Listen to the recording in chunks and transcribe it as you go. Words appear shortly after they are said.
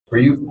Were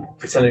you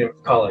pretending to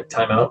call like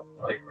timeout?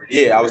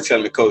 Yeah, I was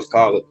telling the coach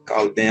call a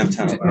damn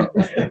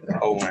timeout.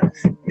 Oh man,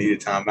 need a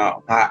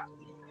timeout. I'm hot.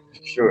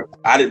 Sure.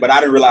 But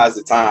I didn't realize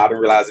the time. I didn't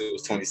realize it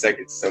was 20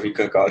 seconds, so he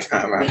couldn't call a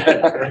timeout.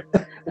 A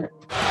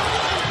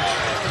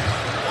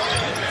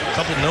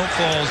couple no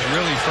calls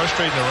really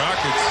frustrating the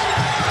Rockets.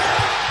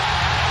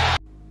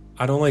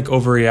 I don't like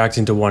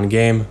overreacting to one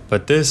game,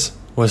 but this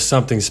was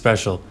something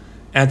special.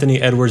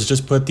 Anthony Edwards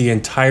just put the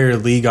entire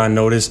league on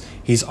notice.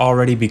 He's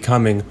already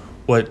becoming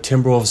what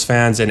Timberwolves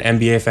fans and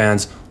NBA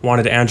fans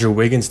wanted Andrew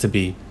Wiggins to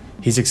be.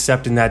 He's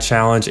accepting that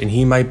challenge, and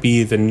he might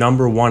be the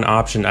 #1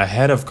 option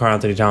ahead of Karl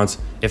Anthony Towns.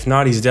 If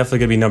not, he's definitely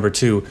going to be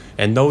 #2,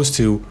 and those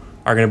two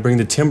are going to bring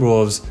the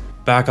Timberwolves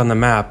back on the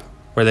map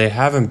where they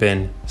haven't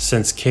been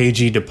since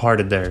KG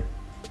departed there.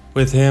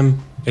 With him,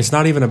 it's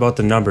not even about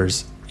the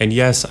numbers. And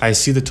yes, I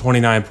see the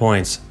 29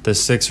 points, the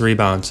 6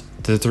 rebounds,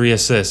 the 3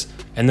 assists,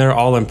 and they're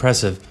all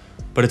impressive.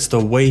 But it's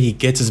the way he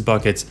gets his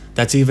buckets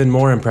that's even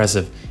more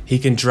impressive. He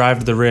can drive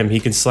to the rim, he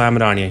can slam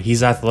it on you,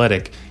 he's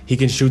athletic, he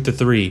can shoot the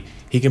 3,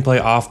 he can play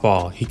off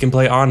ball, he can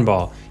play on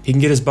ball, he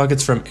can get his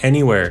buckets from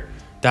anywhere.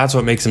 That's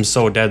what makes him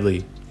so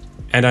deadly.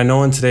 And I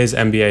know in today's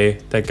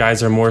NBA that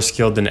guys are more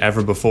skilled than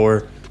ever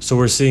before, so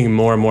we're seeing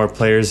more and more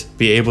players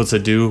be able to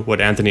do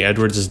what Anthony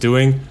Edwards is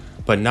doing,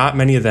 but not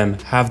many of them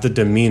have the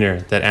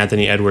demeanor that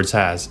Anthony Edwards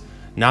has.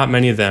 Not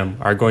many of them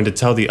are going to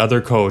tell the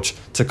other coach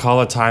to call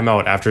a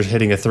timeout after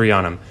hitting a 3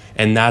 on him,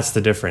 and that's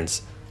the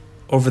difference.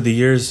 Over the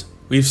years,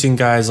 we've seen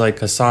guys like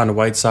Hassan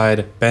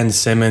Whiteside, Ben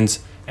Simmons,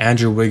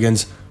 Andrew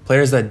Wiggins,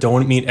 players that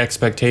don't meet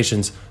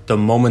expectations the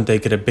moment they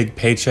get a big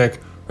paycheck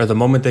or the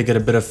moment they get a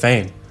bit of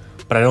fame.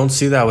 But I don't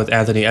see that with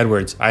Anthony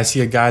Edwards. I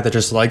see a guy that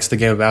just likes the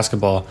game of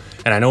basketball,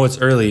 and I know it's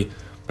early,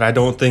 but I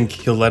don't think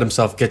he'll let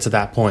himself get to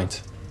that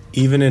point.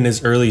 Even in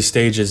his early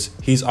stages,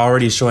 he's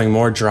already showing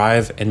more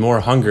drive and more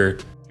hunger.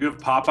 You have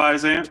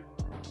Popeyes, Ant?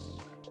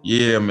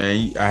 Yeah,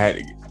 man. I had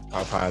to get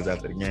Popeyes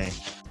after the game.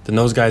 Than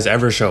those guys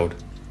ever showed.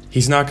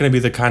 He's not going to be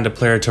the kind of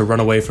player to run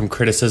away from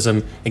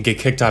criticism and get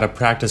kicked out of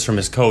practice from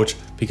his coach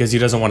because he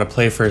doesn't want to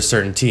play for a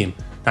certain team.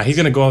 Now he's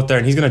going to go out there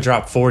and he's going to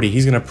drop 40.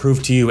 He's going to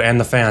prove to you and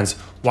the fans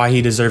why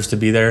he deserves to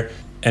be there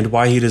and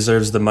why he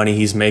deserves the money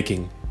he's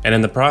making. And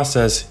in the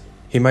process,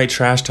 he might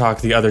trash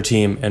talk the other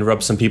team and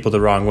rub some people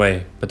the wrong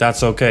way. But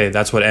that's okay.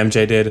 That's what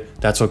MJ did.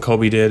 That's what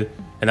Kobe did.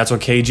 And that's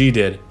what KG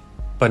did.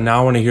 But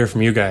now I want to hear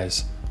from you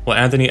guys. Will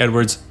Anthony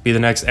Edwards be the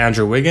next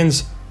Andrew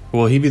Wiggins?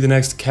 Or will he be the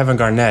next Kevin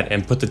Garnett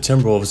and put the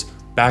Timberwolves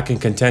back in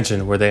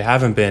contention where they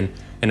haven't been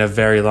in a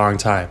very long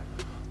time?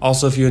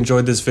 Also, if you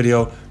enjoyed this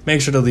video,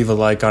 make sure to leave a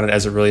like on it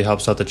as it really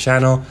helps out the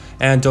channel.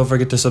 And don't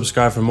forget to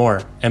subscribe for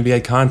more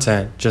NBA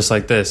content just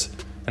like this.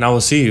 And I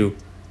will see you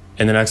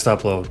in the next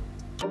upload.